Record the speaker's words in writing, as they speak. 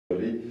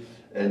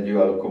and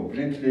you are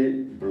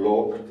completely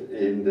blocked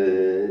in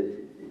the...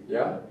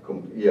 Yeah?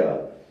 Yeah.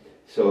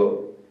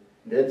 So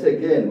that's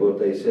again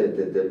what I said,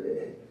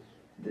 that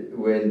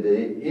when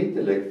the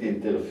intellect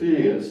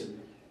interferes,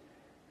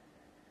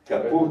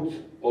 kaput,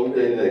 all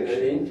direction.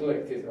 The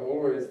intellect is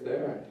always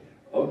there.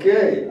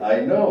 Okay,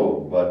 I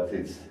know, but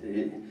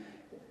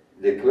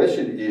the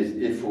question is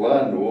if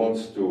one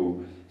wants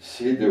to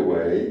see the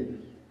way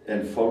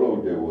and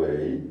follow the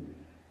way,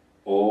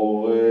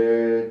 or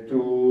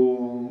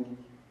to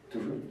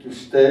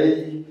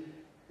stay,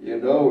 you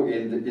know,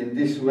 in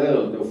this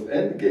world of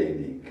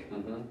endgaining.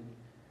 Mm-hmm.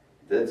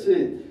 That's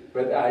it.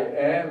 But I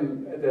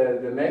am,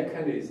 the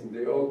mechanism,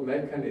 the old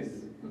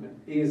mechanism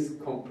is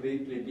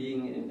completely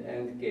being in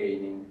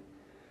endgaining.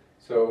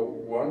 So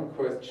one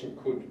question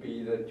could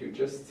be that you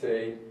just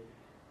say,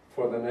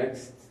 for the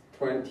next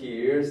 20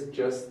 years,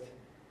 just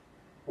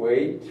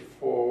wait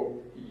for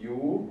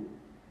you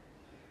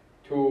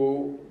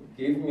to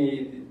give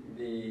me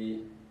the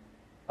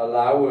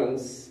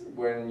allowance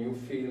when you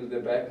feel the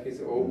back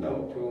is open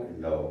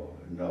No.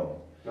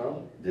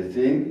 No? The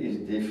thing is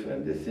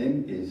different. The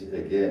thing is,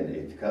 again,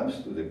 it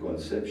comes to the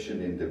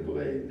conception in the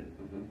brain.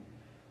 Mm-hmm.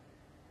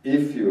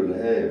 If you'll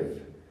have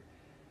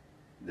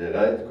the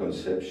right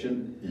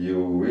conception,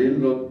 you will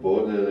not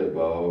bother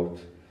about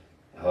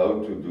how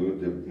to do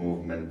the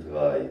movement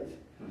right.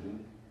 Mm-hmm.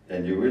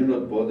 And you will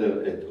not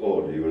bother at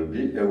all. You will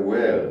be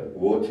aware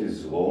what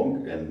is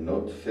wrong and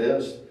not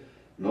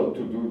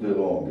to do the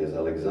wrong. As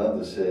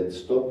Alexander said,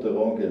 stop the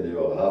wrong and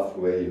you are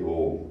halfway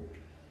home.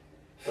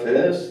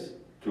 First,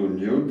 to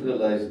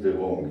neutralize the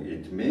wrong.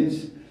 It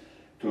means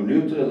to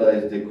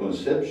neutralize the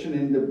conception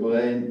in the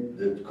brain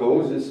that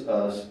causes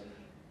us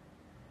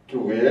to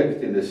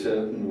react in a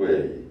certain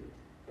way.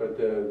 But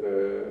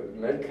the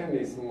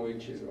mechanism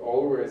which is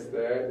always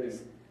there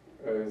is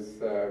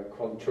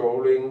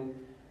controlling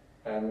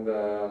and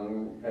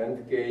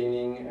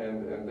gaining,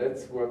 and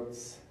that's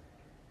what's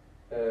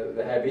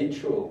the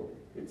habitual.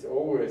 It's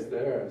always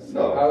there.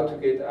 So how to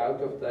get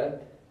out of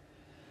that?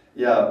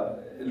 Yeah,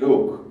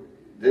 look,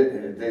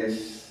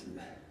 there's...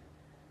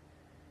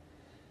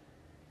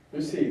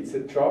 You see, it's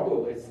a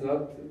trouble. It's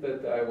not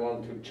that I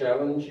want to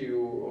challenge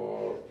you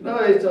or... No,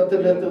 it's not a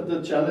matter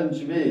to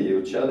challenge me.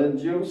 You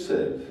challenge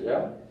yourself.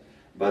 Yeah.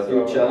 But So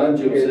you challenge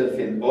yourself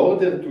in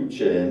order to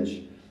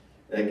change.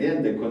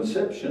 Again, the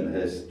conception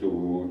has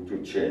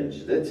to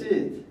change. That's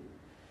it.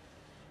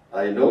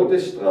 I know the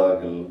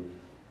struggle.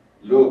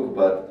 Look,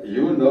 but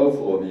you know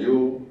from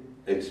your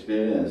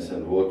experience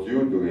and what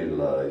you do in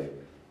life,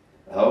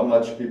 how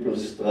much people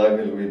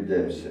struggle with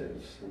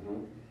themselves.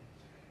 Mm-hmm.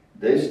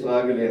 They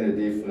struggle in a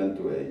different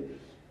way.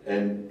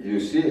 And you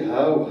see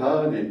how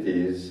hard it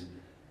is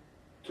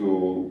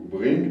to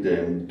bring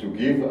them to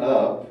give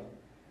up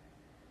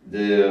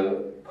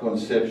their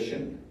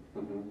conception.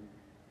 Mm-hmm.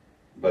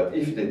 But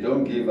if they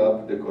don't give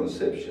up the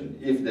conception,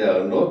 if they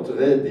are not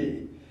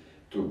ready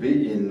to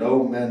be in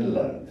no man's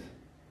land,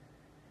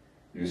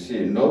 you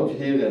see, not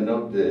here and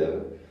not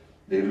there,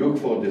 they look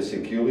for the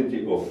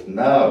security of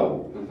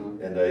now,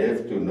 mm-hmm. and I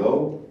have to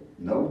know,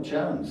 no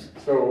chance.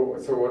 So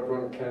what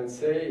one can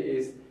say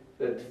is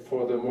that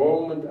for the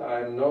moment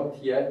I'm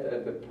not yet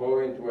at the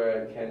point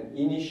where I can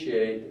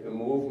initiate a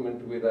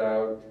movement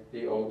without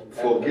the old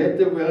pattern. Forget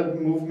the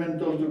word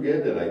movement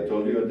altogether, I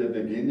told you at the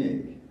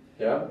beginning.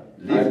 Yeah?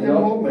 Leave the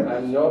movement.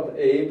 I'm not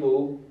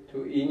able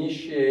to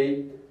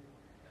initiate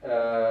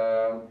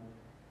a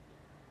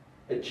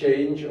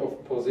change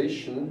of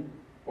position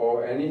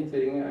or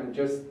anything. I'm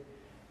just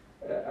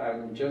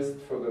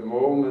for the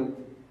moment,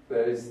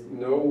 there is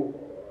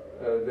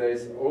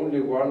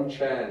only one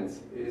chance,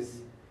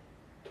 is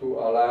to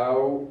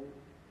allow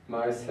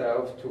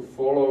myself to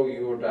follow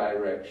your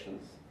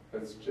directions.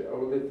 That's the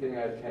only thing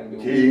I can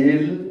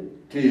do.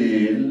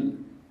 Till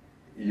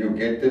you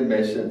get the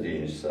message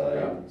inside.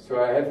 Yeah.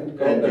 So I haven't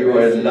got and the you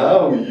message.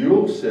 allow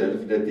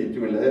yourself that it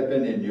will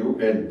happen in you,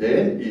 and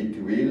then it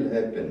will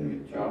happen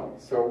with you. Yeah.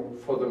 So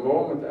for the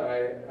moment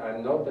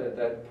I'm not at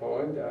that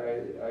point.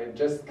 I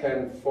just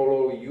can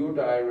follow your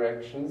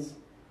directions,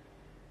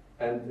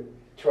 and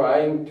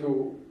trying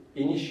to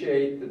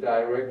initiate the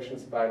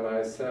directions by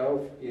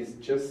myself is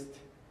just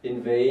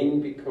in vain,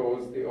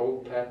 because the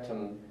old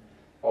pattern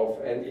of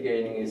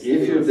endgaining is...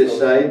 If you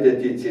decide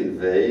that it's in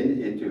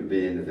vain, it will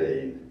be in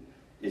vain.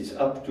 It's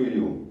up to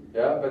you.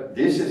 Yeah, but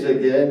this is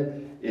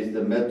again is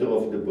the matter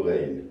of the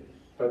brain.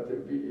 But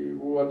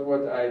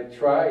what I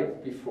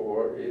tried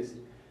before is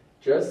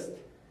just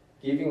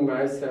giving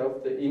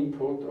myself the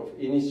input of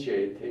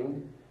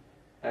initiating,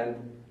 and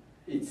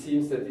it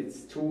seems that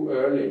it's too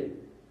early.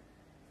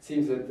 It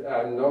seems that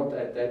I'm not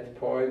at that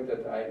point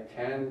that I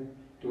can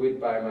do it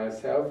by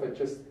myself. I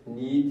just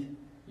need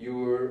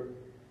your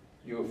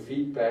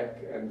feedback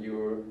and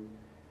your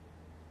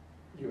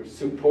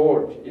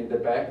support in the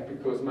back,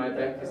 because my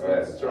back is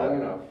not strong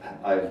enough.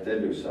 I'll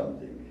tell you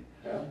something.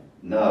 Yeah?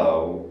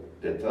 Now,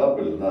 the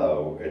trouble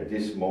now, at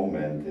this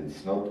moment,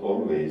 it's not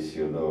always,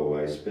 you know,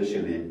 I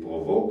especially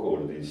provoke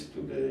all this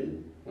today.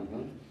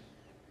 Mm-hmm.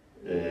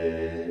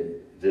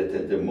 that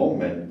at the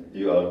moment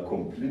you are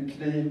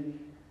completely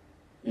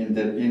in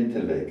the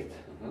intellect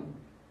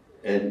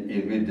and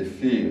with the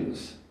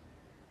feels,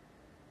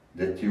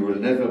 that you will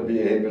never be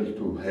able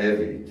to have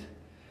it.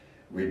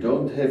 We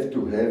don't have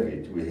to have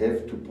it, we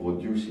have to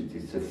produce it,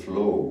 it's a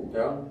flow.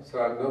 Yeah, so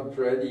I'm not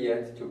ready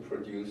yet to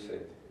produce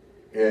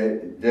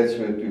it. That's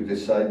what you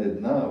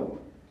decided now.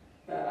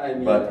 I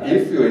mean, But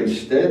if you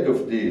instead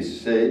of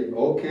this say,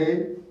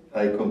 okay,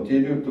 I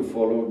continue to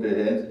follow the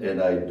hands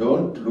and I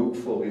don't look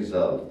for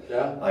results.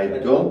 Yeah, I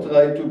don't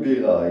try to be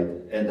right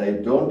and I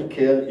don't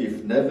care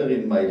if never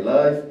in my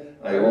life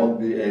I won't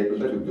be able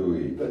to do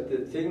it. But the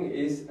thing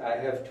is, I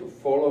have to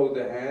follow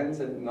the hands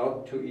and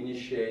not to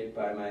initiate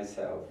by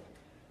myself.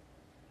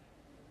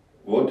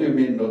 What do you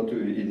mean not to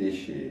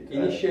initiate?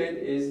 Initiate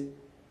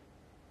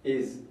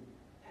is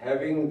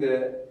having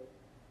the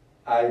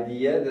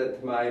idea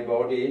that my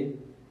body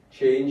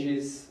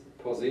changes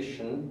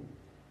position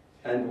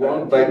and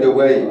want by the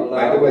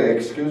way,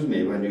 excuse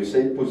me, when you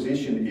say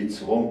position,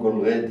 it's wrong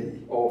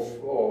already. Or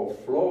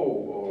flow,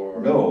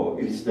 or... No,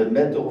 it's the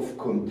matter of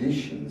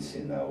conditions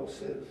in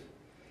ourselves.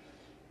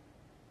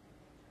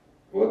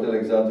 What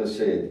Alexander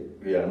said,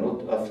 we are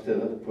not after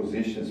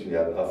positions, we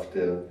are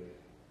after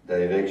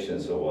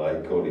directions, or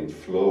I call it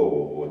flow,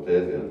 or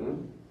whatever.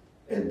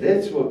 And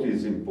that's what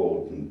is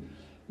important.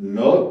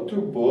 Not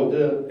to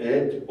bother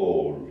at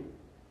all.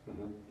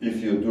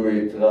 If you do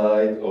it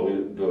right or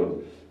you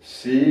don't.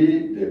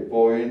 See the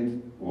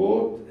point,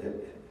 what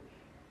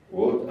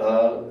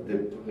are the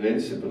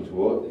principles,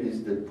 what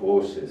is the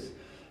process.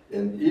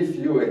 And if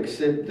you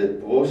accept the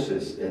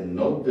process and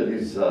not the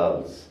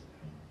results,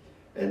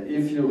 and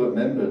if you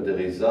remember the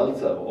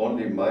results are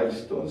only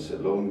milestones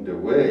along the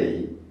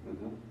way,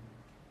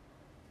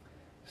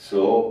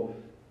 so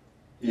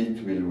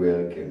it will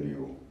work in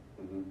you.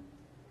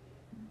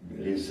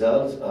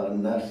 Results are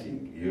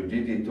nothing. You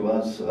did it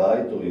once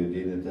right or you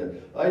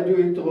didn't. I do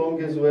it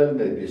wrong as well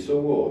maybe, so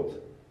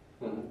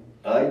what?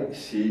 I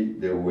see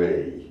the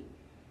way.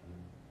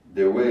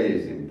 The way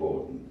is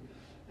important.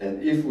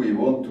 And if we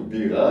want to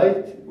be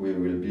right, we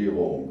will be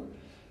wrong.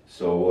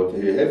 So what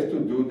we have to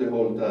do the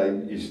whole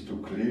time is to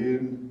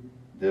clean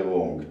the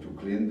wrong, to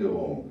clean the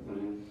wrong.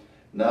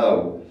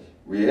 Now,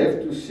 we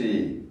have to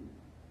see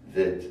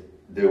that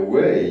the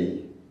way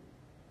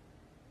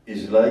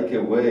is like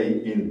a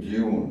way in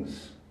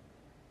dunes,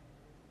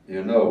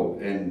 you know,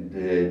 and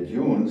the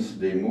dunes,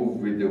 they move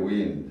with the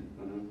wind.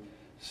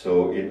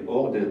 So in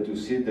order to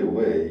see the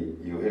way,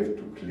 you have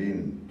to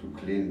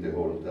clean the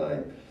whole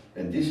time.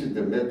 And this is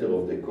the matter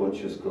of the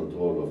conscious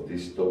control of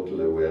this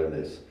total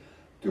awareness.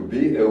 To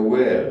be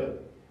aware,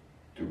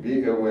 to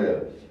be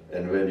aware.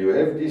 And when you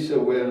have this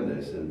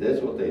awareness, and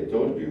that's what I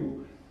told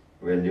you,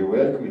 when you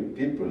work with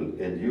people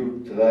and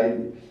you try,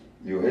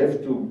 you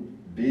have to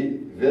be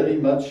very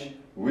much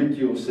with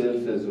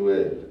yourself as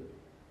well,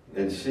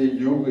 and see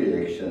your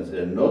reactions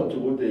and not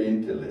through the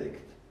intellect.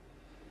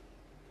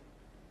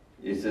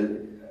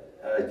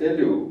 I tell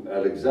you,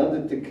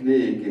 Alexander's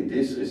technique in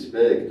this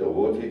respect, or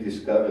what he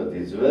discovered,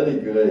 is very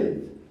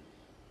great,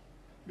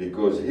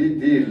 because he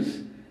deals,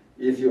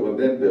 if you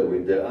remember,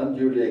 with the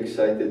unduly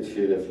excited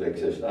fear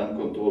reflexes,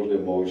 uncontrolled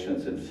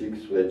emotions and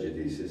fixed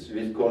prejudices,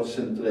 with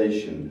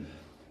concentration,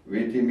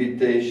 with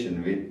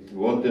imitation, with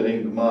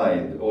wandering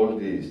mind, all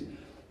this.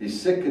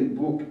 His second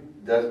book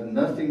does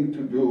nothing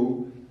to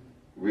do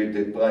with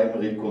the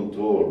primary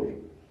control,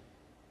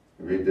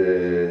 with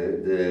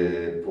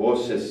the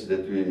process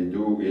that we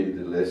do in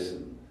the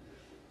lesson.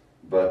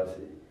 But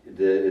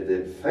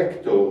the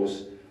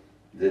factors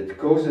that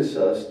causes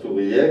us to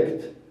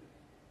react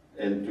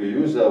and to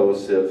use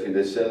ourselves in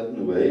a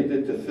certain way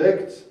that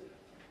affects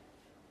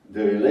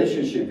the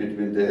relationship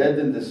between the head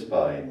and the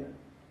spine.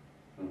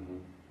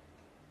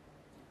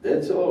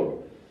 That's all.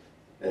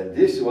 And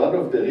this is one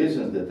of the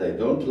reasons that I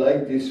don't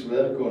like this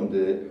work on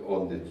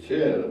the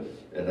chair,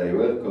 and I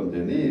work on the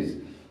knees,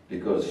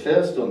 because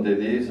first on the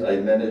knees I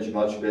manage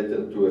much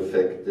better to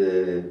affect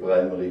the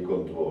primary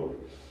control.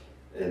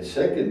 And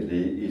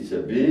secondly, it's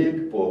a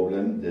big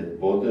problem that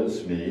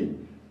bothers me,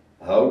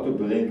 how to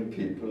bring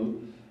people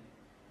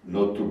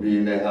not to be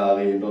in a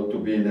hurry, not to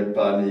be in a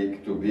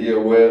panic, to be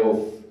aware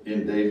of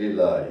in daily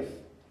life.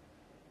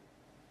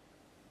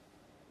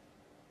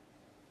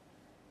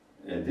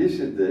 And this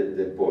is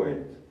the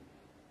point.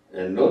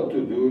 And not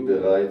to do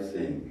the right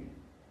thing.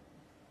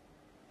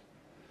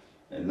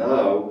 And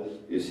now,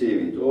 you see,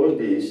 with all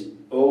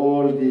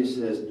this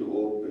has to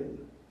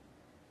open.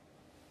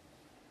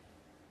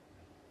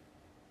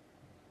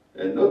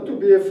 And not to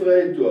be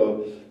afraid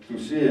to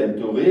see and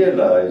to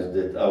realize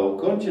that our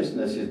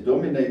consciousness is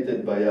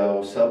dominated by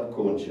our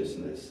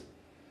subconsciousness.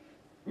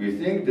 We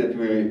think that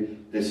we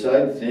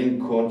decide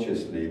things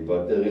consciously,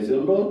 but there is a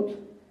lot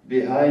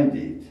behind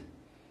it.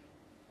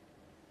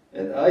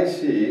 And I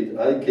see it,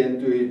 I can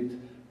do it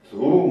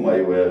through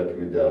my work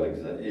with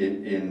Alexander,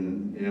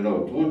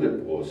 through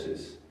the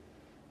process,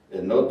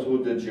 and not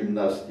through the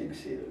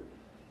gymnastics here.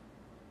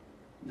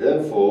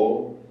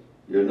 Therefore,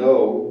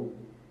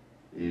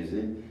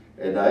 easy,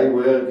 and I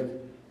worked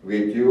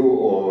with you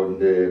on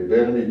the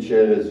Bernie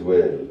chair as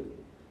well.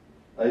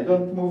 I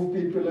don't move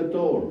people at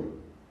all.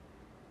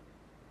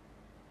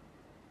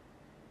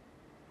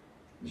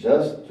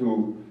 Just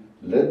to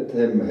let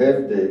them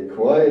have the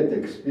quiet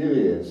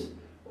experience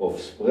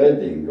of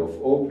spreading, of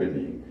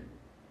opening.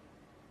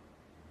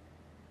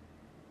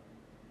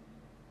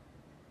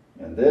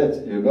 And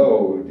that, you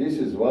know, this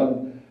is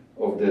one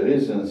of the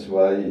reasons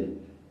why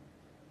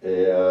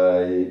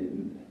I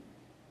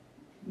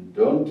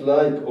don't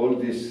like all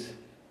this,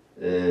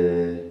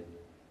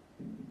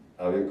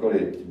 how you call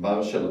it,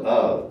 martial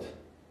art.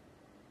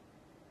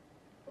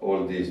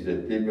 All this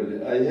that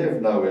people, I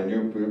have now a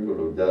new pupil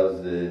who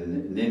does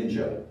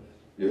ninja.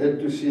 You had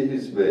to see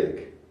his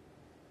back.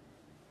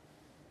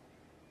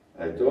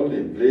 I told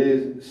him,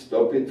 please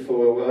stop it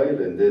for a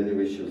while and then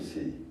we shall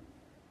see.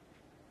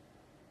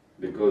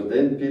 Because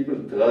then people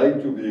try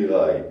to be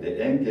right, the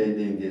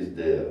endgaining is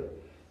there.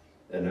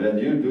 And when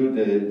you do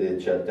the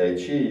Tai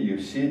Chi,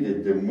 you see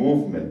that the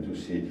movement,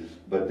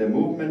 but the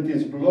movement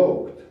is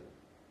blocked.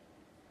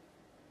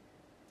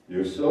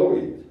 You saw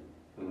it.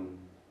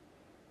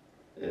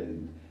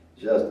 And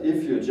just,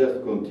 if you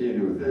just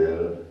continue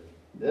there,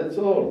 that's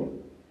all.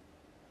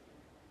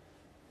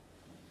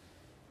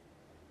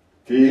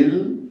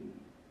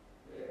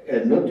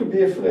 And not to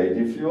be afraid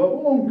if you are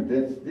wrong.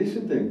 This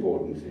is the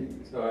important thing.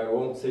 So I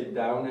won't sit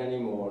down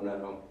anymore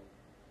now.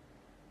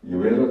 You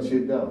will not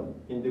sit down?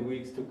 In the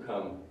weeks to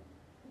come.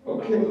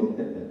 Okay.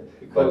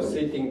 Because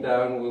sitting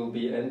down will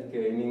be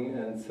endgaining,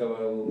 and so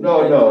I will...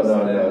 No.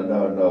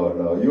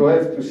 You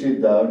have to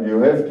sit down, you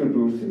have to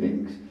do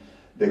things.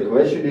 The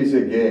question is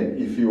again,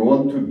 if you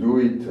want to do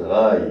it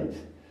right.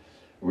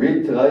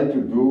 We try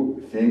to do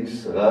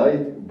things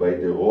right by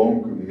the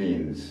wrong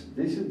means.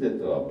 This is the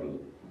trouble.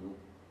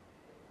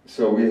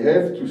 So we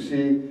have to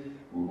see,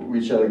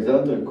 which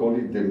Alexander called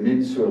it the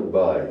means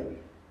whereby.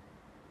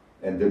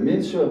 And the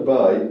means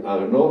whereby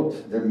are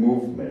not the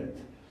movement.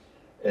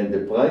 And the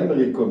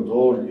primary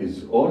control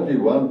is only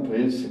one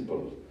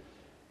principle.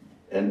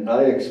 And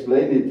I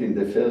explain it in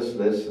the first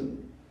lesson.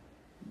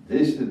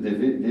 This is the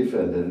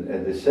different,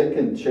 and the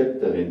second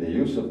chapter in the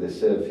use of the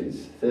self,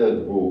 his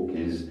third book,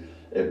 is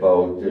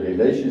about the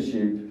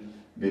relationship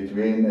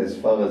between, as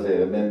far as I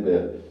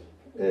remember,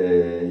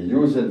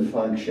 use and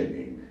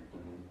functioning.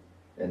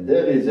 And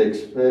there is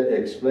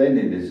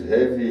explaining this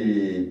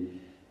heavy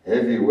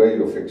way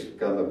of,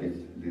 come a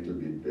little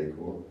bit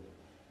backward.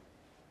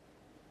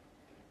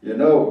 You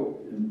know,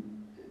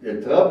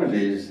 the trouble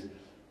is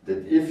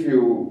that if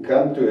you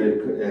come to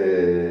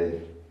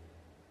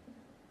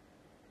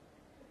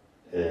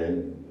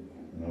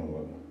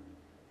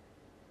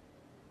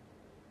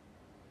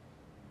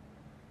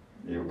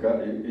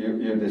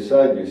you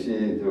decide, you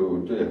see,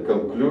 to a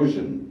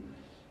conclusion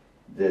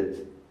that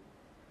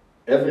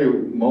every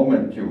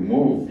moment you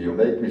move, you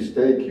make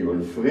mistake, you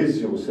will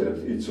freeze yourself.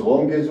 It's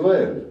wrong as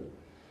well.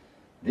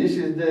 This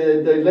is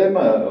the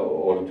dilemma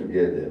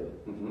altogether.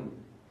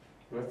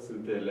 What's the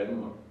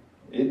dilemma?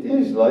 It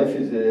is. Life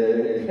is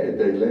a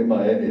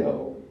dilemma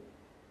anyhow.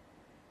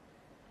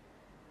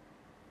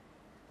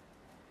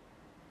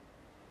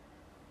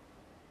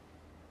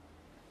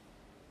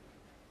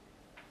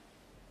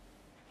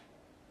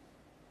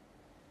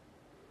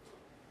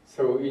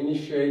 So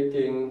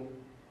initiating...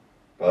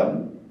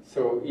 Pardon?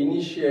 So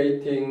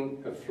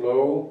initiating a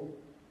flow,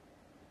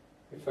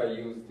 if I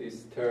use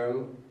this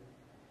term,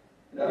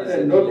 is and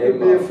a not dilemma.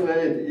 to be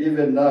afraid,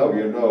 even now,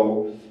 you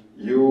know,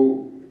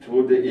 you,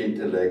 through the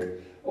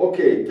intellect,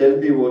 okay, tell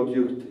me what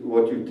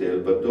you tell,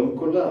 but don't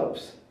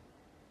collapse.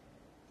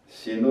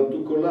 See not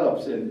to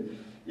collapse. And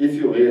if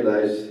you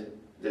realize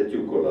that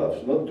you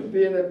collapse, not to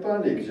be in a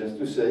panic, just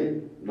to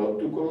say, not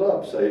to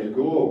collapse, I'll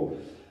grow.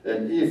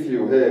 And if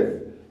you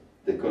have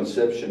the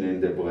conception in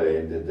the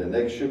brain that the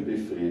neck should be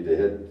free, the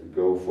head to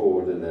go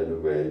forward and then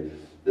away,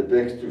 the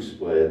back to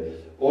spread,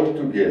 all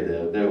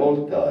together, the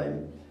whole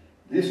time,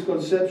 this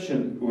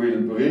conception will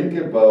bring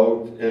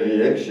about a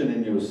reaction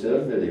in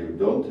yourself where you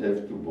don't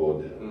have to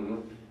bother.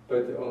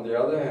 But on the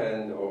other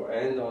hand,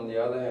 on the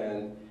other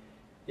hand,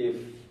 if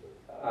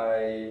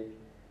I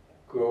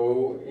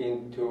go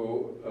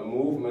into a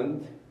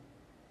movement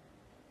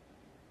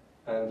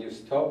and you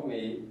stop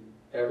me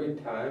every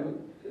time,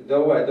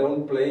 though I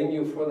don't blame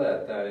you for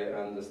that, I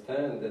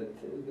understand that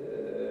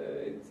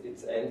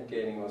it's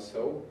endgaining or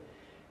so,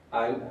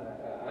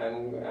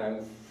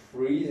 I'm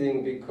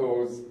freezing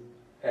because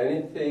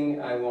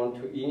anything I want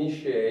to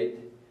initiate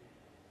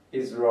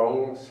is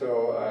wrong,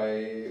 so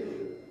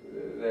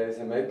there's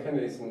a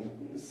mechanism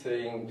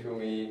saying to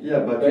me, yeah,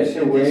 but you see,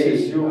 this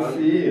is your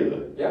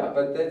fear. Yeah,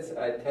 but that's,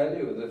 I tell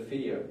you, the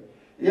fear.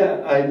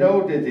 Yeah, I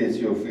know that it's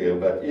your fear,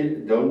 but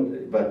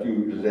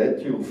you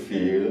let your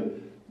fear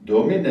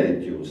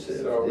dominate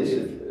yourself.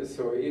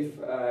 So if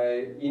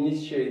I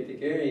initiate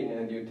again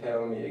and you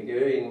tell me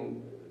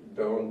again,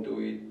 don't do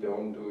it,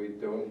 don't do it,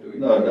 don't do it.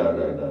 No.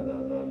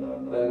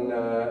 Then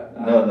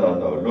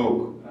no.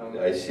 Look,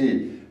 I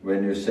see.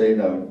 When you say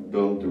now,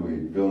 don't do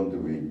it, don't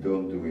do it,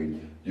 don't do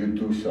it, you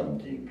do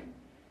something.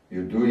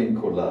 You're doing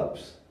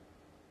collapse.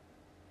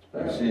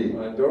 You see?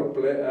 I'm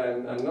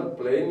not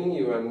blaming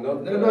you. I'm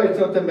not. No, it's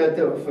not a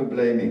matter of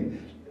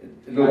blaming.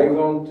 look. I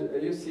want,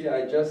 you see,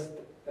 I just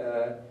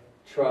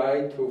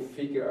try to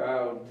figure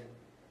out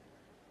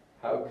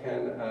how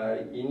can I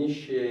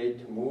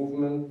initiate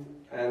movement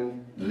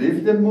and...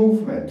 Leave the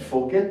movement,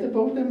 forget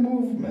about the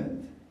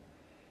movement.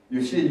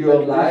 You see, you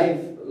But are...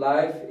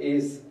 life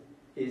is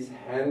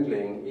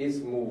handling,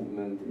 is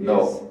movement,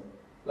 No. is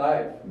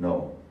life.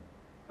 No.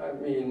 I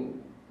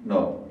mean,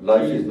 No,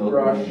 life is not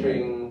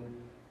brushing,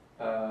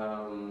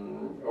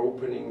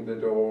 opening the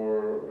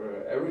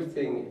door,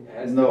 everything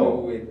has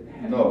No. to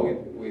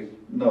do with...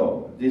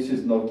 No, this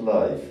is not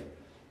life.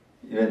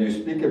 When you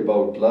speak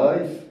about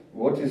life,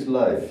 what is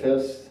life?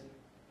 First,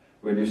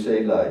 when you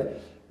say life,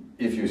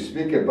 if you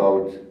speak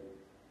about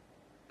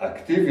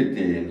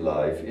activity in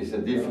life, it's a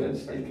different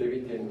thing.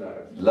 Activity in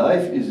life.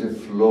 Life is a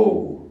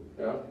flow.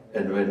 Yeah.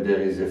 And when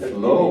there is a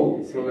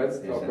flow, so let's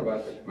talk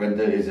about it. when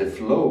there is a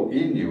flow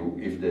in you,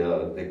 if there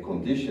are, the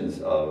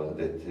conditions are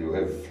that you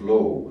have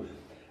flow,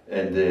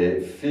 and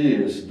the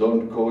fears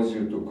don't cause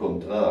you to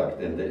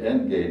contract, and the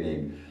end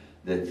gaining,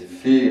 that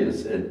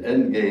fears and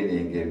end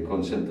gaining and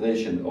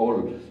concentration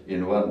all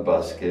in one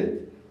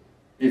basket,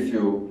 if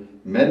you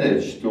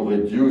manage to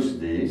reduce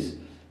this,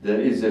 there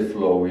is a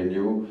flow in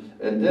you,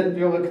 and then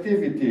your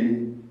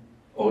activity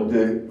or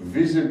the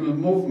visible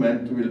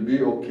movement will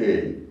be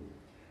okay.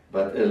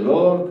 But a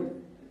lot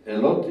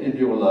in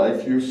your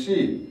life you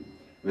see.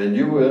 When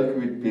you work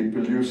with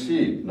people, you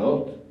see it,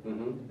 not?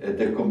 Mm-hmm. At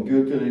the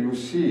computer, you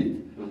see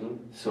it. Mm-hmm.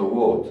 So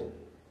what?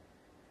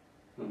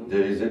 Mm-hmm.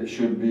 There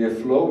should be a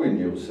flow in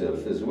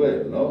yourself as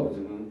well, not?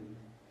 Mm-hmm.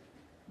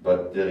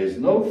 But there is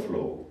no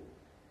flow.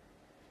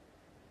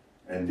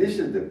 And this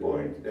is the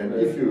point. And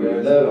if you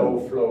There's learn...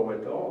 no flow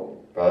at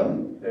all.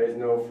 Pardon? There is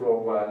no flow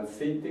while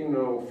sitting,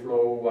 no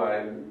flow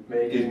while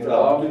making It's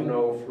love, up to-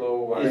 no flow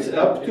while... It's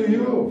up to eating, you.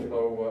 No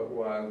flow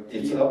while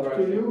It's teeth up to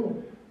brushing.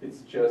 you.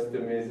 It's just a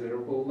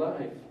miserable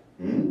life.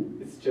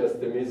 Hmm? It's just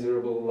a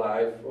miserable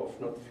life of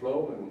not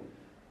flowing.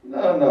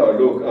 No,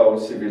 look, our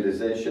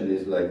civilization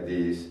is like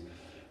this.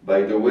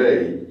 By the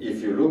way,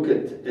 if you look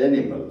at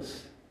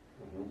animals,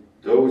 Mm-hmm.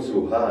 those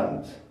who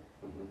hunt,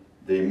 Mm-hmm.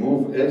 they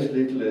move as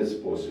little as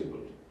possible.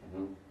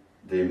 Mm-hmm.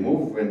 They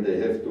move when they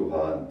have to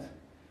hunt,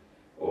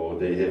 or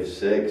they have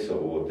sex or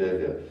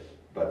whatever.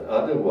 But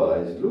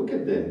otherwise, look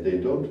at them, they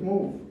don't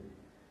move.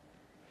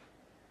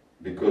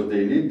 Because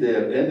they need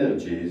their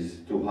energies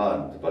to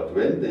hunt. But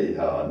when they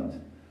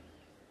hunt,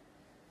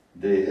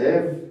 they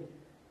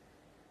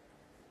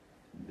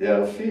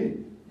are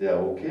fit, they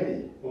are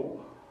okay. Oh.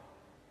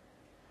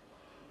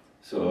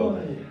 So,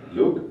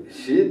 look,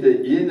 see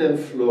the inner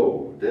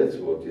flow, that's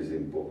what is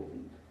important.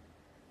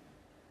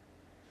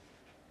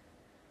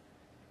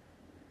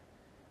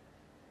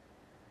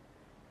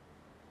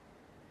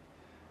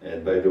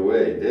 And by the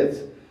way, that's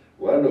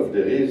one of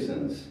the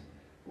reasons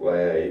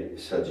why I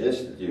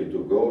suggested you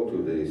to go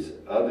to these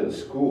other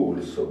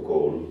schools,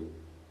 so-called,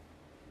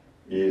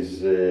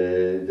 is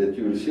that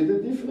you will see the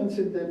difference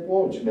in the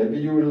approach. Maybe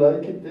you will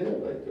like it there,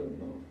 I don't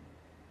know.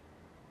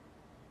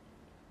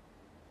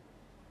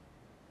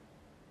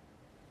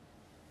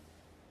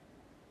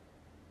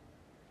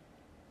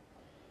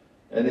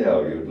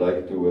 Anyhow, you'd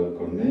like to work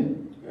on me?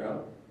 Yeah.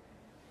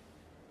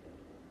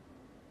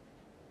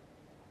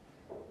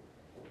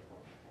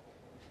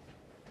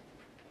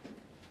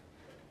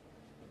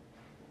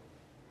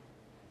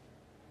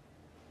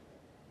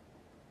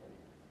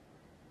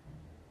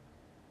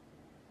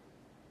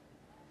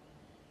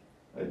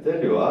 I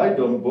tell you, I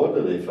don't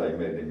bother if I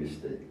made a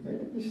mistake.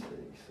 Made a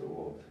mistake, so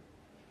what?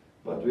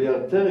 But we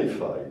are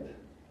terrified.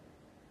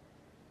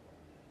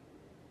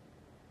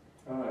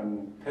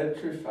 I'm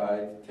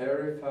petrified,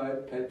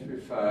 terrified,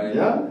 petrified.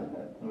 Yeah,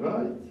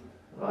 right.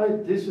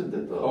 Right, this is the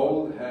trouble.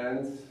 Cold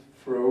hands,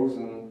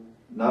 frozen.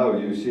 Now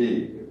you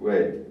see,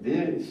 wait,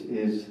 this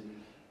is,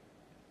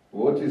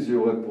 what is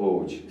your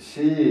approach?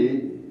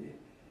 See,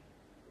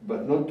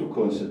 but not to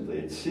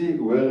concentrate. See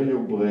where your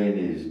brain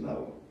is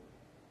now.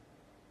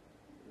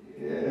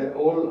 Yeah,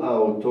 all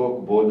our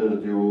talk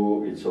bothered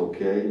you, it's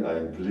okay,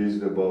 I'm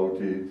pleased about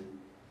it.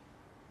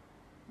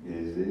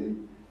 Easy.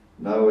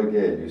 Now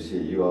again, you see,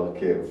 you are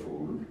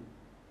careful.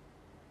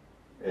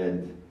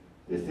 And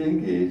the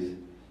thing is,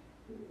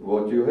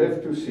 what you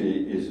have to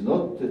see is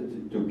not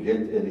to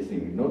get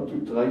anything, not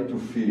to try to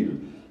feel.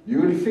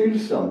 You will feel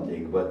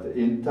something, but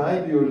in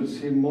time you will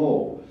see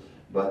more.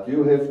 But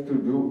you have to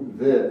do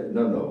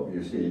no,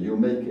 you see, you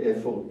make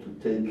effort to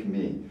take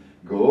me.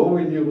 Grow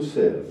in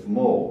yourself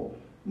more.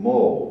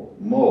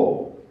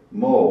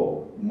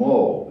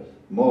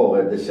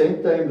 At the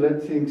same time,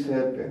 let things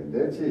happen.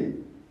 That's it.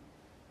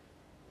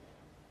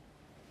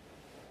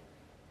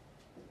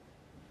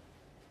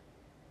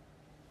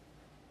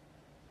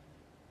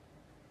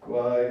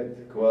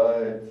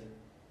 Quiet.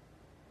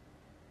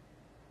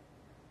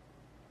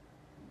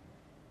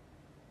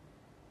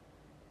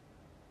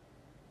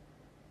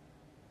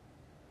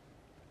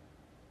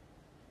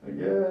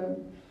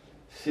 Again,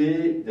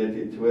 see that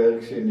it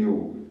works in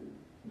you.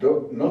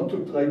 Not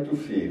to try to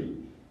feel.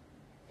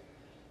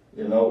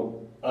 You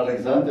know,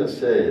 Alexander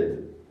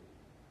said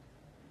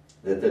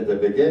that at the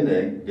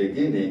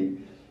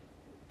beginning,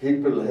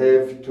 people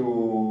have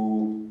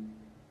to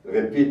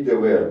repeat the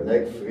word,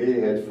 neck free,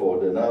 head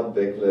forward and up,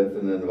 back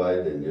lengthen and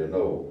widen, you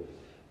know,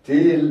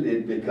 till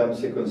it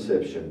becomes a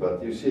conception.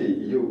 But you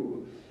see,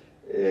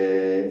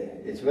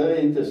 it's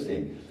very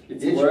interesting.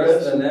 It's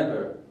worse than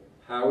ever.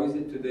 How is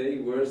it today?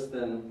 Worse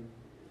than...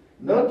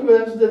 Not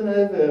worse than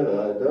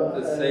ever.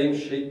 The same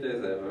shit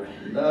as ever.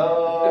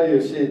 No,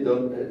 you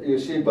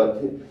see,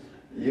 but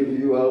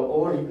you are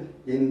all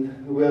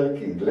in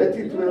working. Let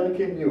it work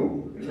in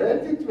you.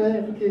 Let it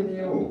work in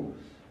you.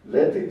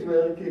 Let it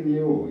work in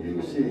you.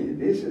 You see,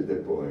 this is the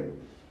point.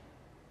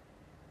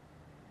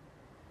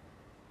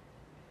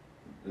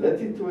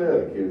 Let it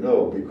work, you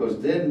know,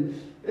 because then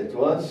at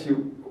once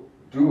you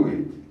do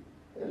it,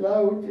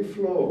 allow it to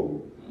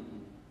flow.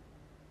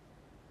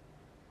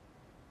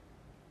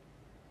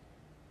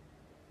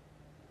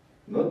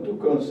 Not to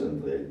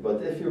concentrate,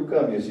 but if you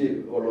come, you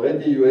see,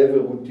 already you have a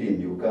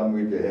routine, you come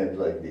with the hand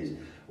like this.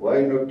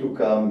 Why not to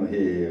come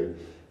here,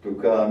 to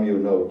come, you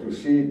know, to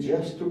see,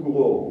 just to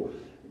grow.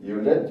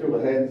 You let your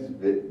hands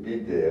be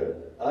there.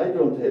 I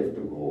don't have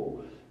to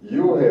grow.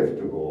 You have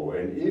to grow.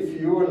 And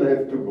if you will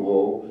have to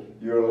grow,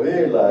 you'll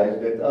realize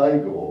that I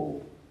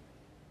grow.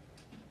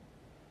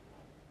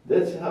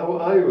 That's how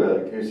I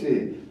work, you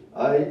see.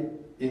 I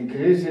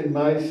increase in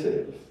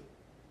myself.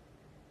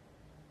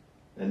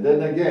 And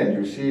then again,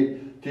 you see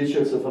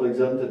teachers of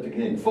Alexander the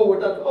King,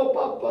 forward, up,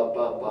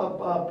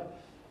 up.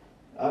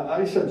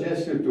 I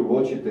suggest you to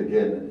watch it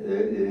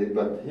again,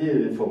 but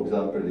here, for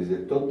example, is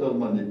a total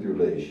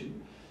manipulation,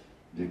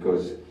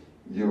 because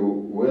you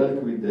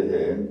work with the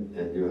hand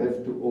and you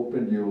have to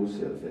open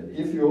yourself. And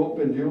if you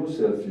open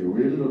yourself, you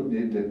will not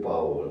need the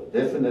power.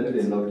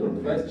 Definitely not on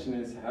me. The question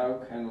is, how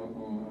can...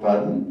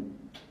 Pardon?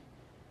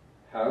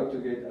 How to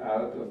get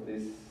out of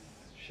this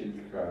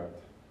Schildkraut?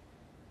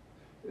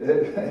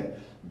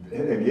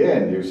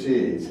 Again, you see,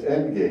 it's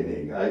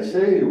endgaining. I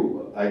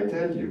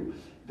tell you,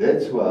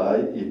 that's why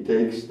it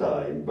takes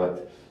time.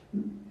 But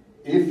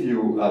if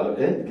you are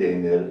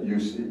endgainer, you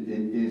see,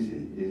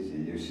 easy.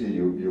 You see,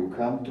 you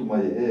come to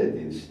my head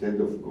instead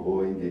of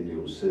growing in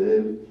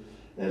yourself,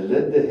 and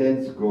let the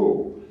hands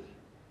go.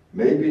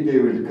 Maybe they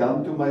will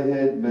come to my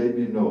head,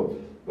 maybe not.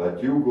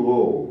 But you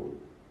grow.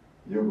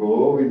 You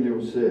grow in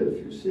yourself,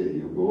 you see.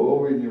 You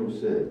grow in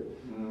yourself.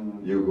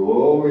 You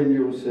grow in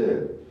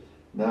yourself.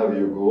 Now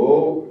you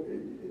grow,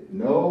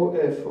 no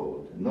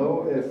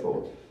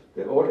effort.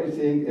 The only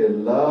thing,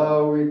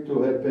 allow it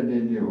to happen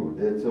in you,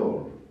 that's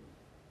all.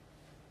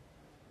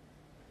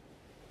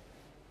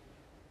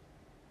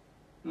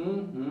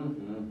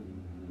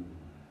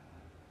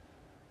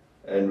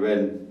 And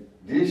when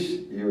this,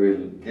 you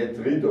will get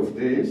rid of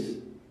this,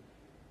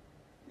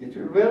 it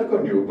will work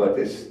on you, but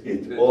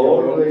it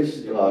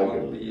always struggle.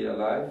 You won't be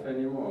alive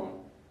anymore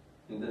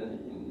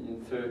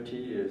in 30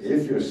 years.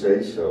 If you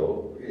say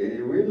so,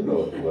 you will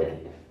not. But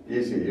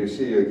easy, you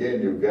see,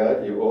 again,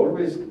 you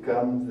always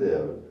come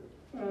there.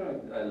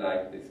 I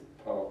like this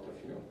part of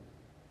you.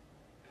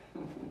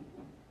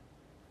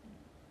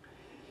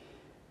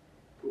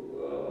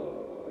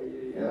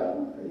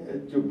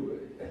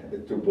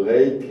 To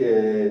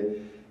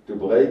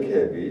break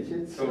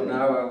habits. So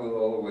now I will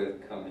always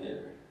come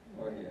here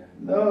or here.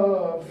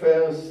 No,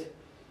 first,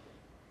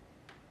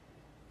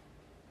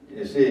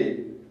 you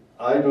see,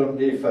 I don't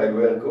know if I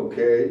work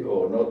okay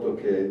or not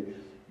okay,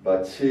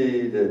 but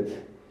see that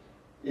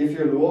if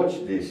you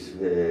watch this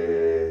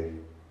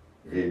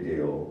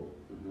video,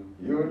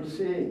 you will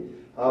see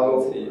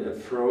how... See a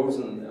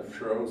frozen...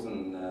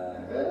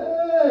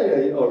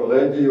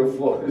 already you're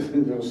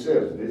frozen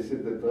yourself, this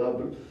is the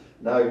trouble.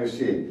 Now you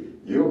see,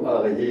 you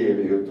are here,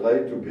 you try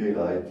to be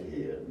right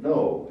here.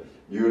 No,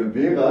 you will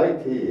be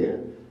right here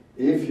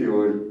if you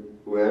will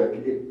work,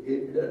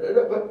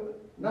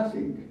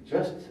 nothing,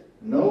 just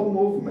no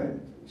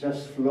movement,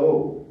 just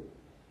flow.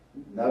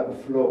 Now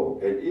flow,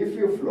 and if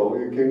you flow,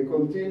 you can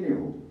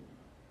continue.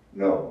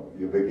 No,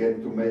 you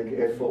begin to make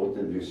effort,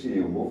 and you see,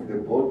 you move the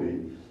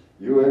body.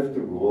 You have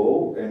to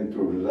grow and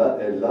to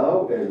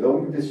allow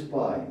along the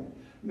spine.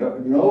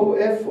 No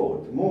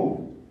effort,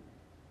 move.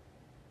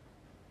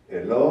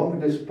 Along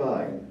the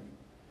spine.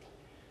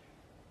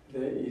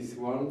 There is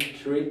one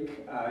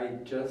trick, I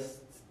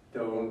just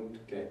don't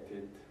get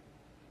it.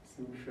 It's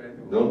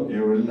incredible.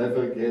 You will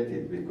never get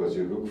it because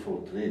you look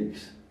for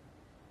tricks.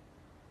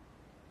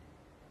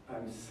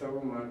 I'm so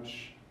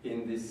much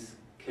in this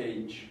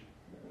cage.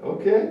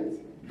 Okay,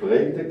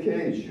 break the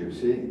cage, you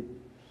see.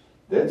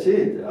 That's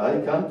it.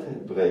 I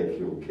can't break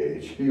your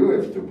cage. You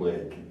have to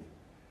break it.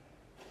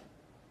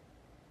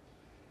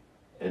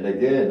 And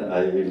again,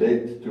 I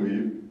relate to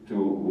you, to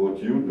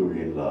what you do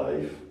in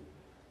life.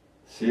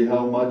 See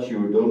how much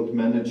you don't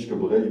manage to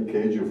break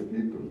cage of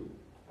people.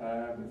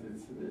 But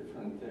it's a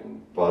different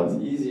thing. Pardon?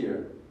 It's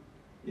easier.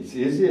 It's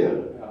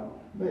easier? Yeah.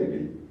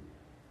 Maybe.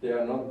 They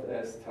are not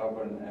as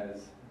stubborn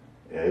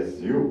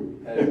as you.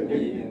 As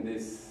me in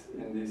this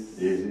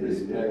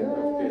respect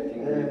of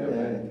getting rid of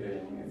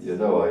endgaining. You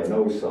know, I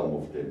know some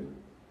of them.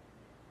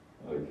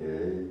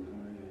 Okay.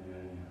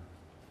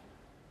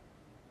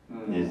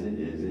 Easy.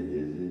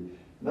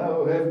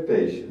 Now have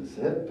patience,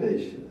 have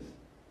patience.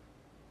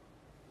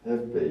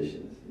 Have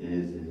patience,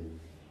 easy.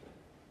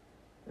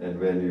 And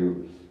when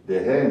you,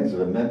 the hands,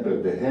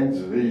 remember, the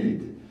hands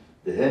read.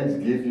 The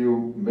hands give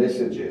you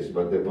messages,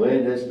 but the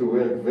brain has to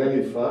work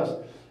very fast,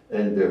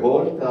 and the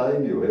whole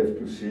time you have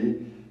to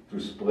see, to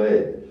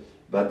spread.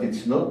 But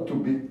it's not to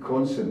be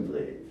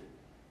concentrate.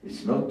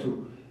 It's not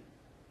to,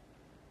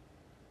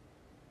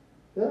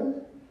 yeah,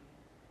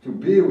 to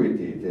be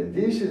with it. And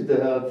this is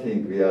the hard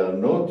thing. We are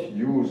not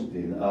used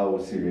in our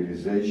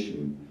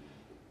civilization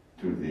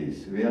to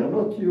this. We are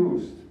not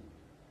used.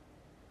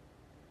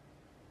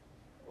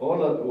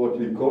 All of what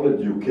we call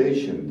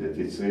education, that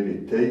it's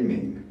really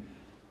taming.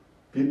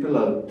 People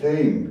are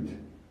tamed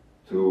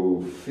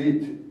to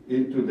fit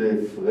into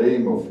the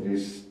frame of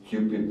this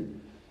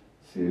stupid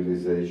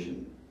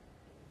civilization.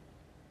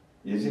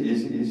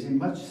 Is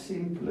much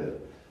simpler.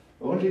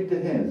 Only the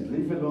hands,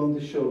 leave alone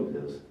the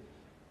shoulders.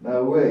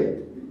 Now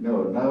wait,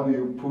 no, now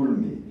you pull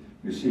me.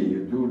 You see,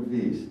 you do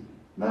this.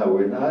 Now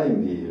when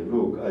I'm here,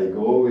 look, I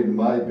grow in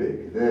my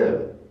back,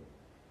 there.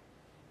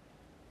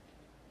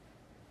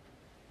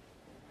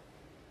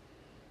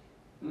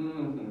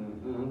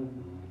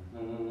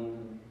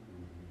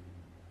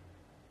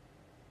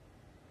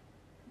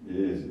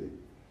 Easy.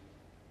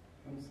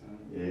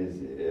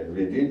 Easy. And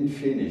we didn't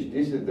finish.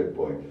 This is the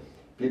point.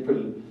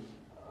 People,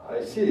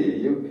 I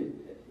see,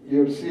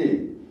 you'll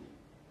see,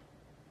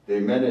 they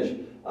manage.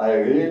 I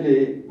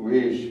really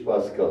wish,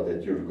 Pascal,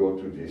 that you'll go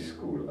to this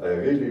school. I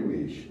really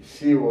wish.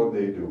 See what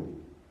they do.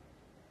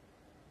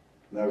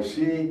 Now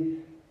see,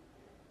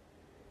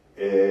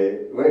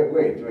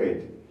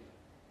 wait.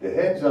 The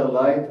hands are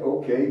light,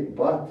 okay,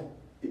 but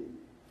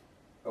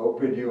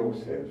open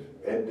yourself.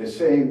 And the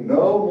same,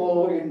 no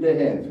more in the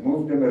hands,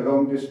 move them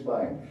along the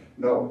spine.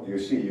 No, you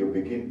see, you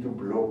begin to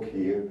block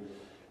here,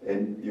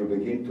 and you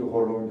begin to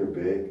hollow the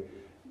back.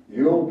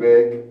 Your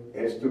back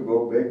has to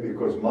go back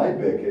because my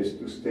back has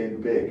to stay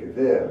back,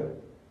 there.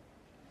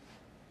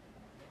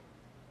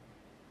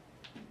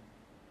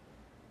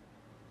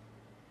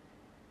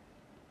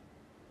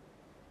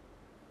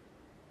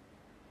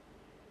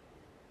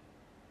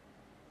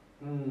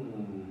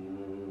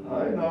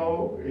 I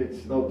know,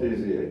 it's not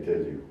easy, I tell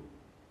you.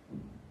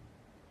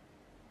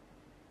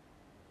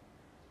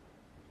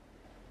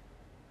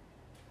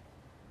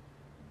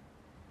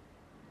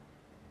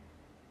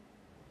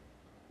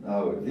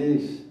 Now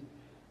this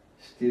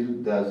still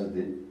does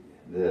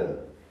there.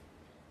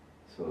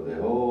 So the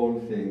whole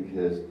thing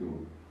has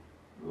to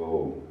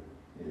go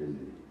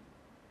easy.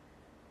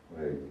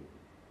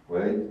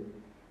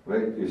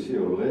 Wait, you see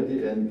already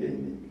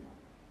endgaining.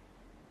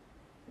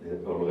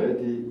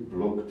 Already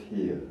blocked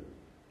here.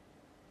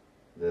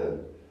 There.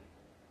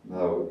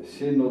 Now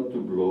see not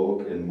to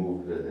block and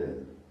move the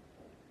head.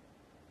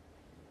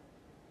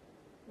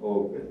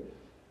 Open.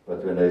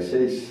 But when I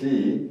say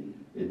see,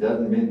 it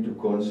doesn't mean to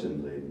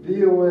concentrate.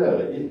 Be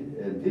aware,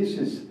 and this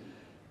is,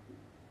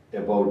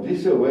 about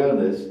this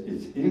awareness,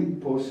 it's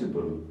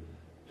impossible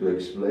to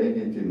explain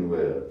it in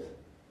words.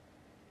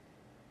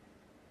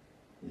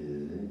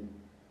 Easy.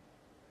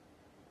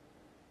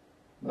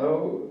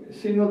 Now,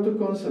 see not to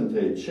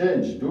concentrate,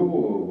 change, do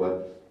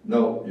what,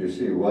 no, you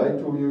see, why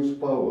to use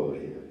power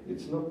here?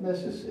 It's not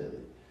necessary.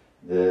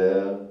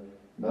 There,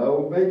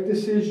 now make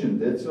decision,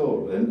 that's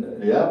all.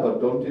 And yeah, but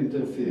don't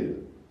interfere.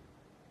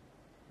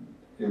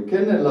 You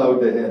can allow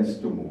the hands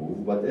to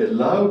move, but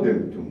allow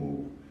them to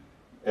move.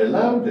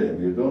 Allow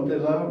them, you don't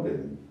allow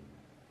them.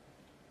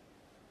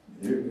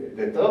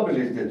 The trouble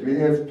is that we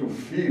have to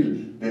feel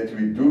that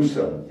we do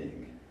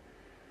something.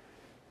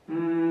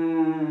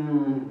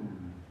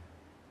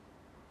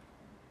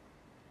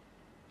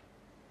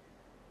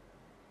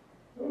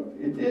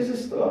 It is a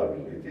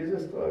struggle, it is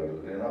a struggle.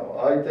 You know,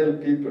 I tell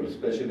people,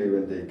 especially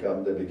when they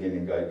come the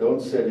beginning, I don't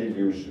sell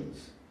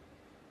illusions.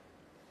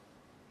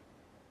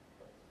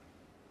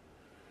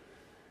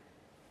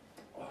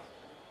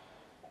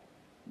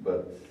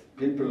 But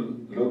people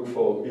look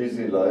for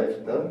easy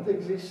life, doesn't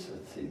exist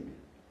such thing.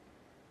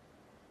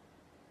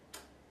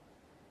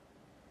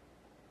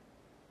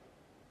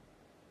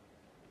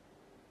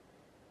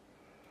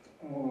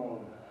 Oh.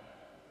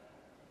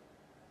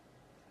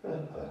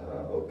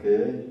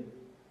 Okay.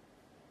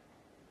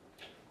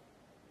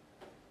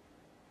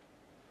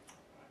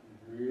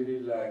 Really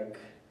like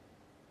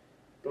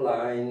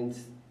blind.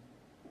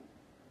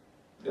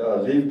 Yeah,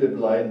 leave the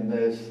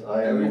blindness.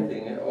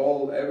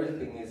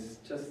 Everything is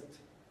just,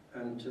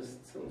 I'm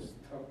just so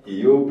stuck.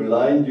 You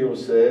blind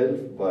yourself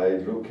by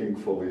looking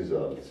for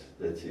results,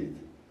 that's it.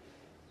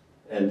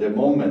 And the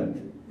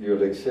moment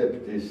you'll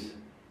accept this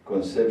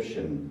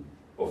conception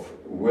of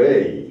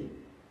way,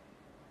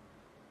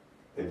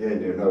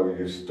 again, you know,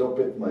 you stop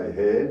at my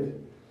head,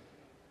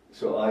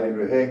 so I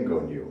will hang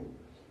on you.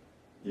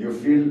 You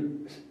feel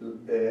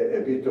a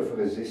bit of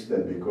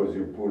resistance because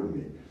you pull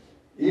me.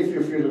 If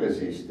you feel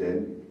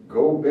resistant,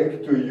 go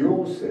back to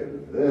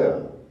yourself,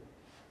 there.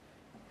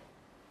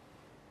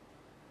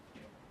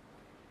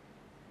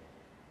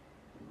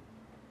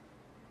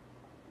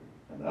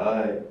 And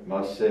I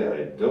must say,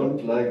 I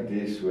don't like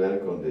this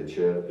work on the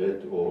chair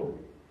at all.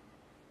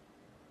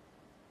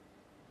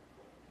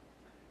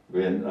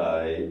 when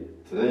I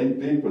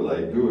train people,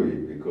 I do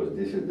it because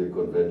this is the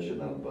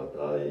conventional, but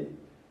I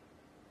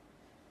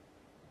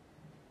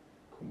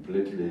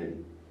completely,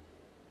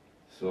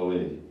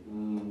 sorry.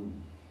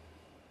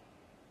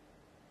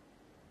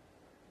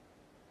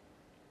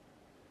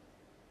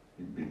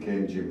 It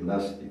became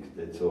gymnastics,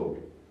 that's all.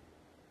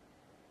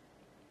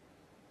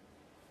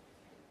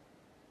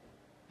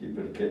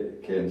 People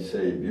can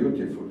say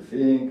beautiful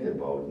thing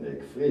about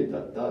neck free,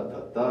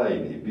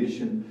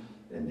 inhibition,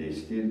 and they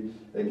still,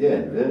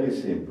 again, very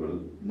simple,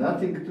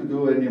 nothing to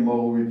do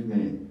anymore with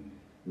me,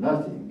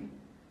 nothing,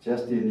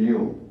 just in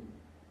you.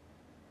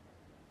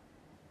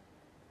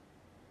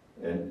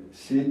 And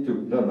see to,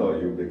 no,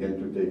 you begin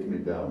to take me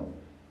down.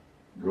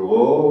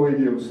 Grow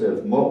in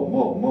yourself, more.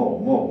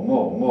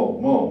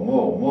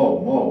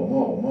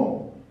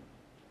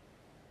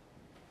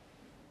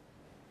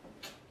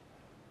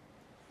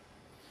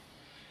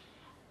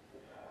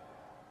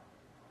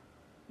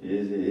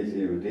 Easy,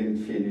 you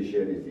didn't finish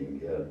anything,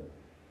 yeah.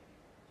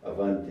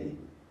 Avanti.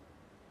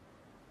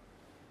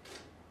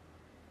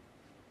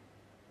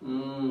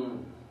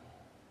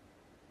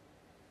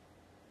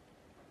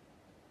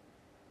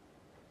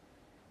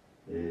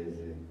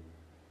 Easy.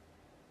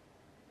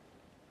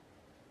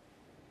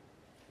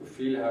 You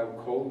feel how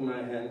cold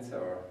my hands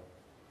are.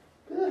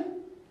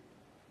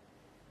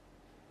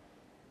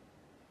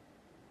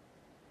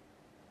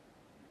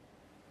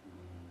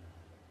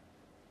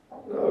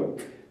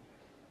 Look.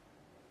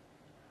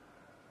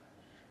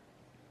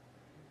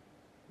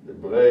 The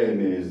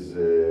brain is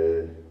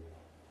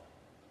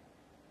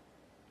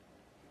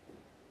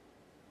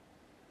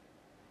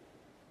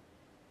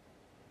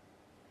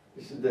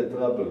this is the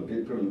trouble.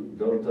 People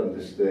don't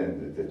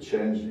understand that the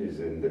change is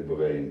in the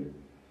brain.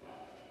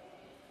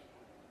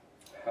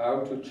 How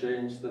to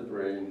change the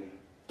brain?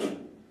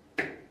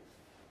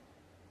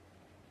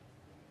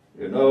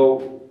 You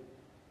know,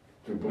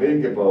 to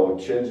bring about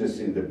changes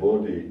in the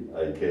body,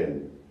 I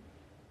can.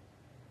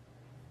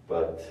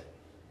 But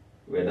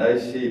when I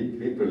see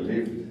people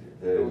live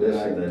the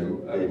lesson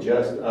and they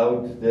just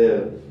out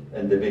there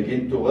and they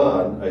begin to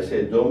run, I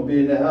say, don't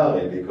be in a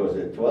hurry, because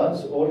at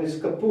once all is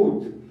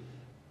kaput.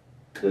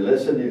 The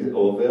lesson is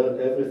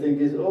over, everything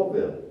is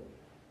over.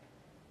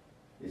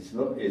 It's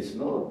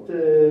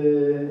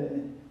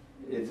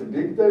a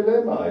big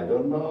dilemma. I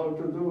don't know how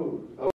to do.